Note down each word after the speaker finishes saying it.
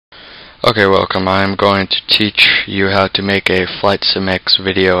Okay, welcome. I'm going to teach you how to make a FSX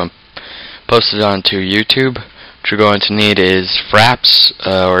video and post it onto YouTube. What you're going to need is Fraps,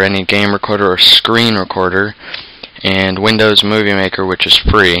 or any game recorder or screen recorder, and Windows Movie Maker, which is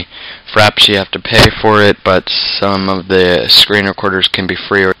free. Fraps, you have to pay for it, but some of the screen recorders can be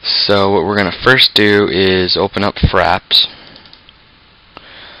free. So what we're going to first do is open up Fraps.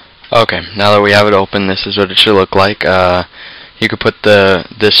 Okay, now that we have it open, this is what it should look like. You could put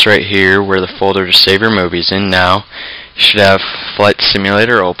this right here where the folder to save your movies in. Now you should have Flight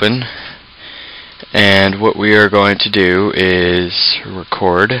Simulator open, and what we are going to do is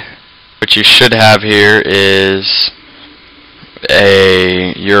record. What you should have here is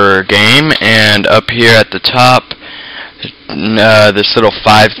your game, and up here at the top, this little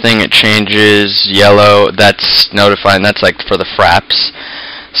 5 thing, it changes yellow. That's notifying. That's like for the Fraps.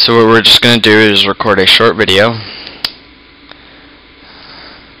 So what we're just going to do is record a short video.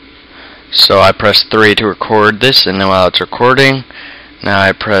 So I press 3 to record this, and then while it's recording, now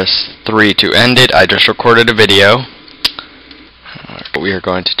I press 3 to end it. I just recorded a video. What we are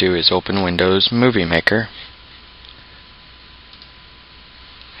going to do is open Windows Movie Maker.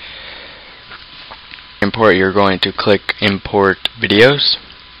 Import, you're going to click Import Videos.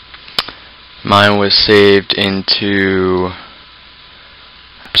 Mine was saved into,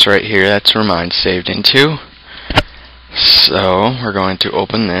 it's right here, that's where mine's saved into. So we're going to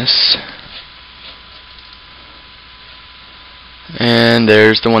open this. And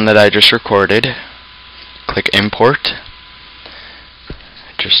there's the one that I just recorded. Click Import.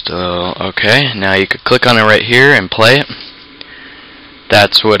 Okay. Now you could click on it right here and play it.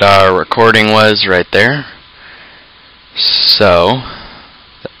 That's what our recording was right there. So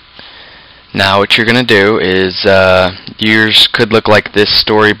now what you're gonna do is yours could look like this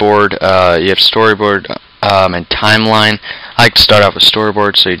storyboard. You have storyboard and timeline. I like to start off with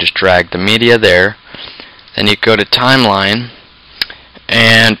storyboard, so you just drag the media there. Then you go to timeline.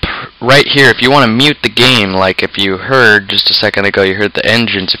 And right here, if you want to mute the game, like if you heard just a second ago, you heard the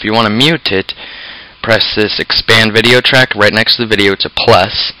engines. If you want to mute it, press this expand video track. Right next to the video, it's a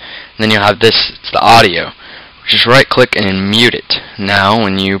plus. And then you'll have this, it's the audio. Just right click and mute it. Now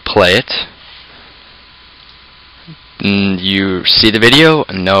when you play it, you see the video,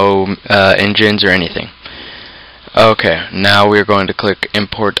 no engines or anything. Okay, now we're going to click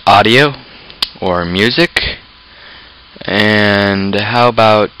import audio or music. And how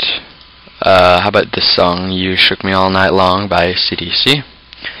about this song, You Shook Me All Night Long by CDC.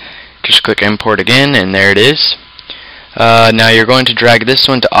 Just click import again, and there it is. Now you're going to drag this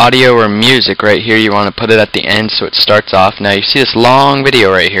one to audio or music. Right here you want to put it at the end so it starts off. Now you see this long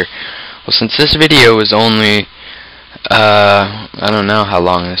video right here. Well, since this video was only I don't know how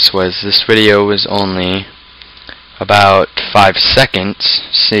long this was. This video was only about 5 seconds.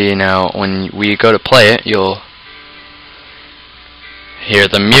 See, now when we go to play it, you'll hear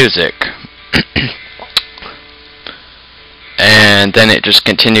the music. And then it just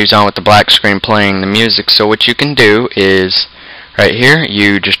continues on with the black screen playing the music. So what you can do is right here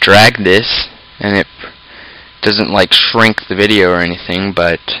you just drag this, and it doesn't like shrink the video or anything,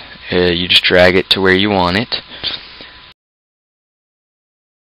 but you just drag it to where you want it.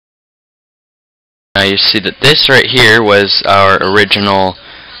 Now you see that this right here was our original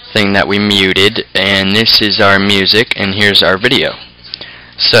thing that we muted, and this is our music, and here's our video.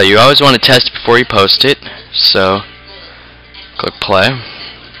 So you always want to test before you post it. So click play,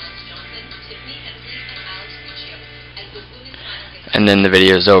 and then the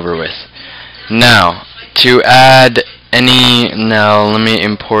video is over with. Now to add any, now let me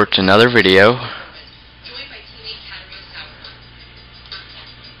import another video.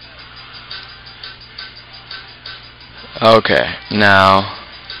 Okay, now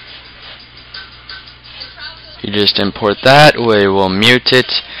you just import that. We will mute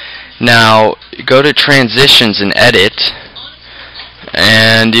it. Now go to transitions and edit,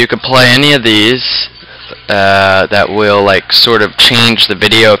 and you can play any of these that will like sort of change the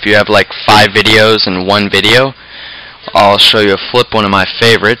video. If you have like 5 videos in one video, I'll show you a flip, one of my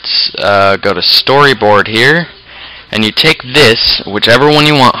favorites. Go to storyboard here, and you take this, whichever one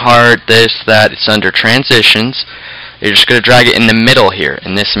you want, hard, this, that, it's under transitions. You're just going to drag it in the middle here,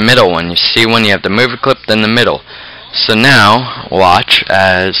 in this middle one. You see when you have the movie clip, then the middle. So now, watch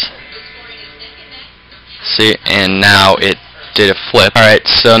as, see, and now it did a flip. Alright,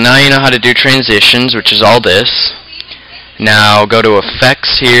 so now you know how to do transitions, which is all this. Now go to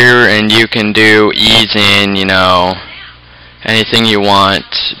effects here, and you can do ease in, you know, anything you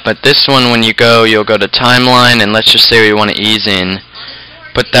want. But this one, when you go, you'll go to timeline, and let's just say we want to ease in.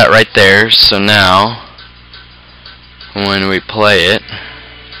 Put that right there. So now when we play it,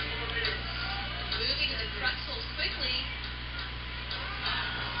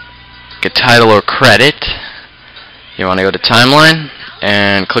 title or credit. You want to go to timeline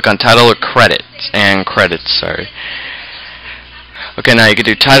and click on title or credits and credits. Sorry. Okay, now you can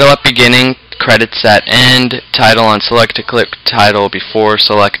do title at beginning, credits at end, title on selected clip, title before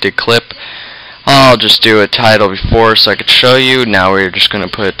selected clip. I'll just do a title before so I could show you. Now we're just going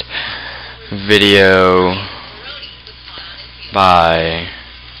to put video by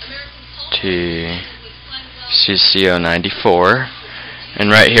TCCO94,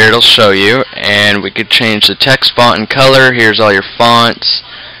 and right here it'll show you, and we could change the text font and color. Here's all your fonts.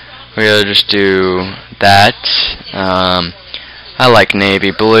 We'll just do that. I like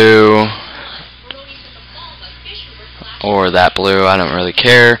navy blue or that blue, I don't really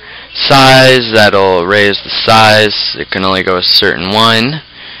care. Size, that'll raise the size. It can only go a certain one.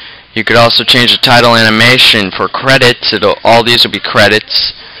 You could also change the title animation for credits. All these will be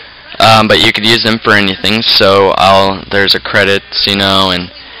credits, but you could use them for anything. So there's a credits, you know,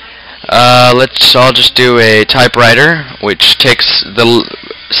 and I'll just do a typewriter, which takes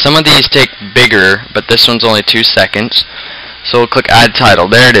some of these take bigger, but this one's only 2 seconds. So we'll click add title.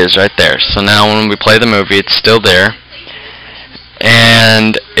 There it is, right there. So now when we play the movie, it's still there.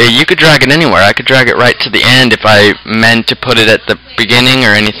 And you could drag it anywhere. I could drag it right to the end if I meant to put it at the beginning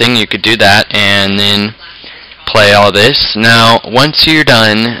or anything. You could do that and then play all this. Now, once you're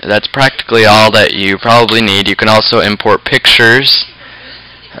done, that's practically all that you probably need. You can also import pictures.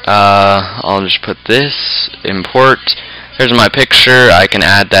 I'll just put this, import. There's my picture. I can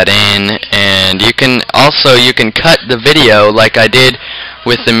add that in, and you can cut the video like I did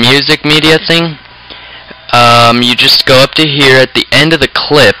with the music media thing. You just go up to here at the end of the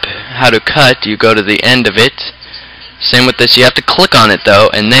clip, how to cut, you go to the end of it. Same with this, you have to click on it though,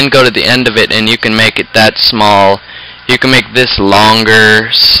 and then go to the end of it, and you can make it that small. You can make this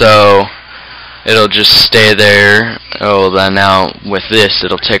longer, so it'll just stay there. Oh, then now with this,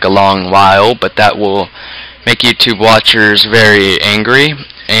 it'll take a long while, but that will make YouTube watchers very angry.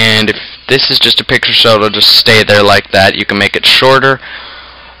 And if this is just a picture, so it'll just stay there like that. You can make it shorter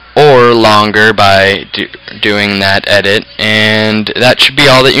or longer by doing that edit, and that should be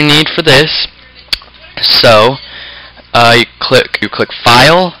all that you need for this. So you click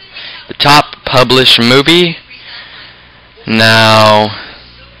File, the top, Publish Movie. Now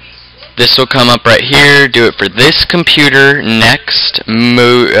this will come up right here. Do it for this computer. Next,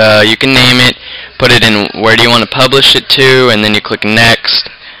 you can name it, put it in where do you want to publish it to, and then you click Next,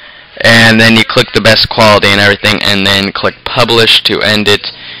 and then you click the best quality and everything, and then click Publish to end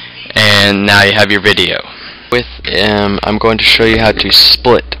it. And now you have your video. I'm going to show you how to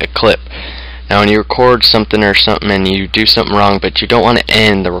split a clip. Now when you record something and you do something wrong, but you don't want to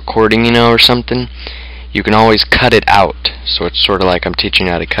end the recording, you know, or something, you can always cut it out. So it's sort of like I'm teaching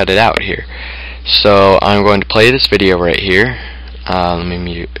you how to cut it out here. So I'm going to play this video right here. Let me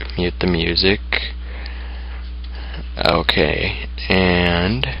mute the music. Okay,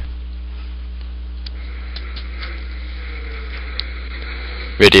 and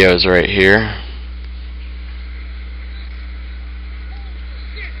videos right here.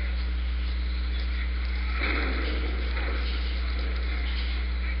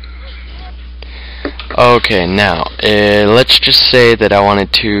 Okay, now let's just say that I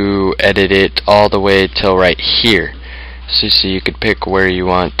wanted to edit it all the way till right here. So you could pick where you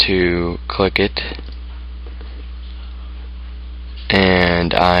want to click it,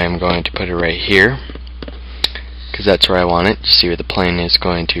 and I'm going to put it right here, because that's where I want it. See where the plane is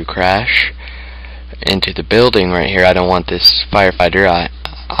going to crash into the building right here. I don't want this firefighter.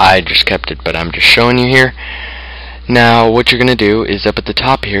 I just kept it, but I'm just showing you here. Now what you're going to do is up at the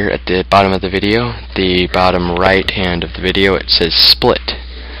top here, at the bottom of the video, the bottom right hand of the video, it says split.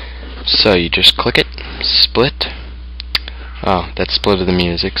 So you just click it, split. Oh, that's split of the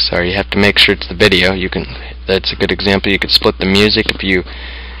music. Sorry, you have to make sure it's the video. That's a good example. You could split the music. If you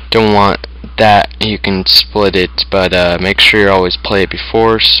don't want that, you can split it, but make sure you always play it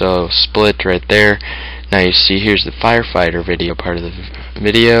before. So split right there. Now you see here's the firefighter video part of the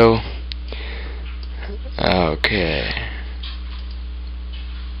video. Okay.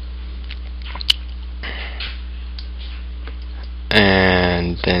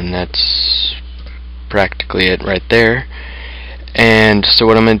 And then that's practically it right there. And so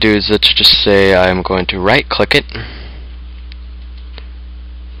what I'm going to do is, let's just say I'm going to right click it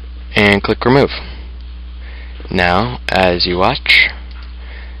and click remove. Now as you watch,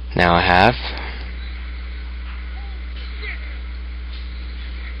 now I have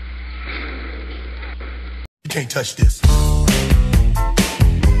You can't touch this.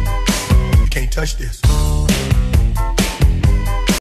 You can't touch this.